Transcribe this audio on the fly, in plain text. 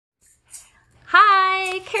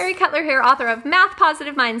Carrie Cutler here, author of Math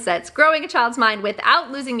Positive Mindsets, Growing a Child's Mind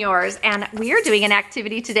Without Losing Yours. And we are doing an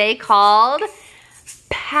activity today called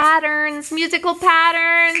Patterns, Musical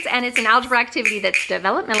Patterns. And it's an algebra activity that's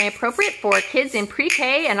developmentally appropriate for kids in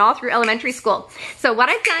pre-K and all through elementary school. So what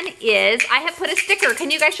I've done is I have put a sticker.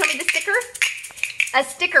 Can you guys show me the sticker? A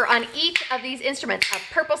sticker on each of these instruments.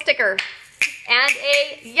 A purple sticker and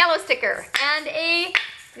a yellow sticker and a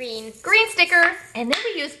green sticker, and then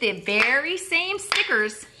we use the very same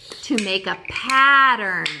stickers to make a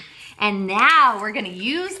pattern. And now we're gonna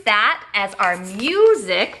use that as our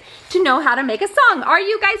music to know how to make a song. Are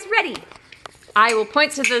you guys ready? I will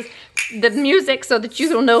point to the music so that you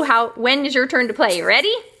will know when is your turn to play.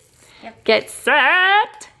 Ready? Yep. Get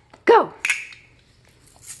set, go.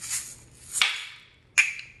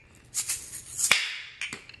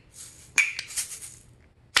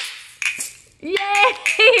 Yay!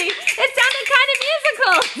 It sounded kind of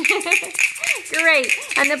musical. Great.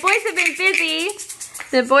 And the boys have been busy.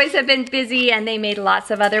 The boys have been busy and they made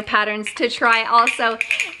lots of other patterns to try also.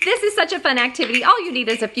 This is such a fun activity. All you need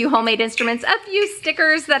is a few homemade instruments, a few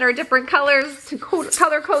stickers that are different colors to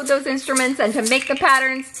color code those instruments and to make the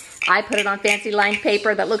patterns. I put it on fancy lined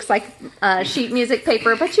paper that looks like sheet music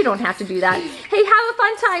paper, but you don't have to do that. Hey, have a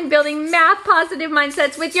fun time building math positive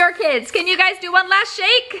mindsets with your kids. Can you guys do one last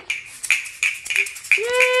shake?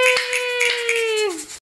 Yay!